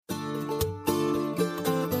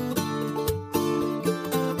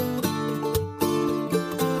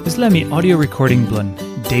me audio recording blun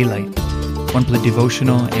Daylight. One play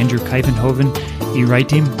devotional Andrew Kuyvenhoven, I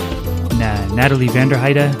writing na Natalie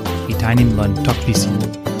Vanderheide, I tainim blun Tok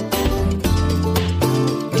Giaman.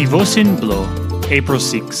 Devotion blo, April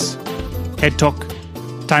 6. Head Tok,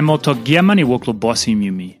 Taim Tok Giaman I woklo Bosim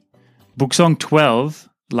Yumi. Buk Song 12,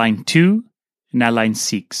 line 2, na line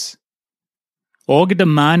 6. Olgeta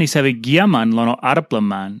man I save Giaman lono arapela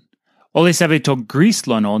man. Ole save tok gris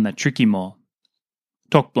lono na trikim.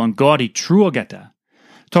 Tok blon God I true Olgeta.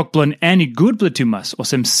 Tok blon any good platumas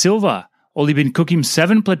osem silva. Oli bin cookim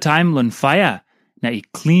 7 Taim lon fire na I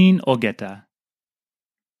clean Olgeta.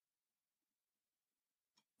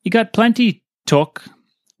 I got plenty tok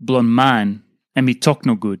blon man and me tok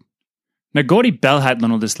no good. Na God I belhat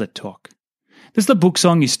lon this let tok. This la Buk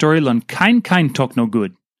Song I stori lon kain tok no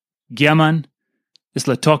good. Giaman is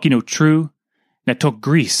la tok no true na tok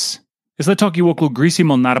gris. Is la tok I woklo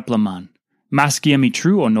grisim on arapela man. Maski ami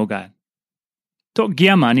true or Nogat. Tok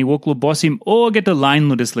Giaman I woklo Bosim get the lain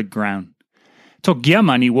ludis le graun. Tok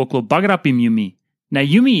Giaman I woklo bagarapim Yumi. Na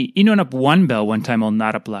Yumi I non up wanbel wantaim on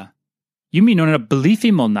arapela. Yumi non up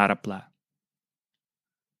bilipim on arapela.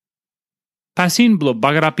 Pasin blo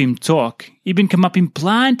bagarapim tok, I bin kamapim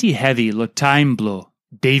Planti hevi lo Taim blo,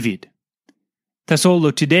 Devit. Tasol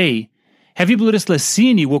lo today, hevi bludis la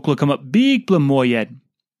sin I woklo come up big blo more yet.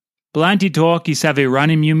 Planti tok I save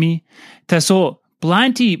ranim Yumi. Tasol,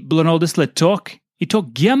 Planti blonodis la tok, I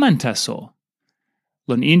tok Giaman tasol.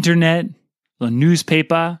 Lon internet, lon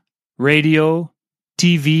newspaper, radio,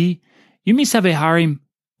 TV, Yumi save harim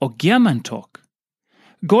o Giaman tok.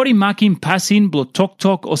 Gori makim pasin blo tok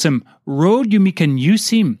osem road Yumi can use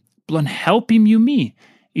him, blon help him Yumi.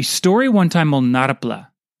 I stori wantaim on arapela.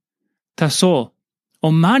 Tasol,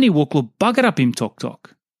 o mani woklo bagarapim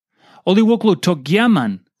tok. Oli woklo tok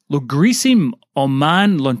Giaman, lo grisim o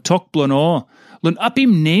man lon tok blon o, lon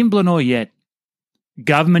apim name blon o yet.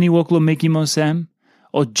 Gavmani woklo mekim osem,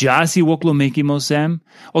 o jasi woklo mekim osem,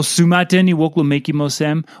 o sumaten I woklo mekim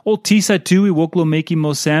osem, o tisa tu I woklo mekim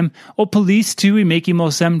osem, o police tu I mekim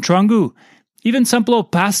osem trangu. Even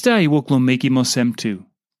sampelo pasta I woklo mekim osem tu.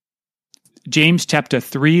 James chapter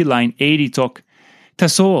 3 line 80 tok,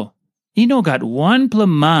 Tasol, I nogat one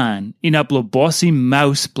man inap lo Bosim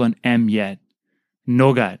mouse blon yet.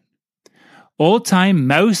 Nogat. All time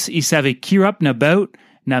mouse I save kirap na bout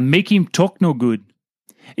na make him tok no good.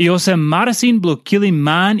 I osem marasin blo killing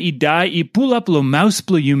man I die I pull up lo mouse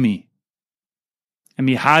blo Yumi. And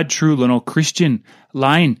me had true lon all Christian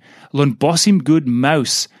lain lon Bosim good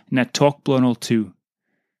mouse na tok blon all too.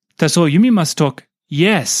 Tasol Yumi must talk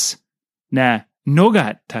yes na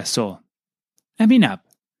Nogat tasol. Inap.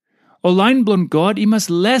 O lain blon God I must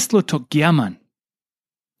less lo Tok Giaman.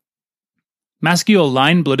 Maski o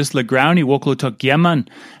lain blodis le graun I woklo Tok Giaman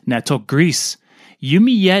na tok gris.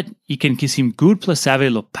 Yumi yet I can kiss him good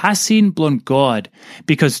plasave lo Pasin blon God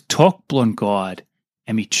because tok blon God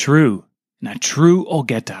and me true na true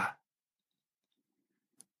Olgeta.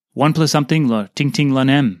 1 plus something lo ting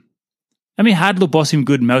lanem. And me had lo Bosim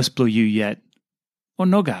good mouse blow you yet. O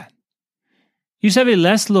Nogat. You save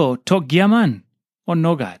less lo Tok Giaman o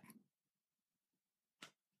Nogat.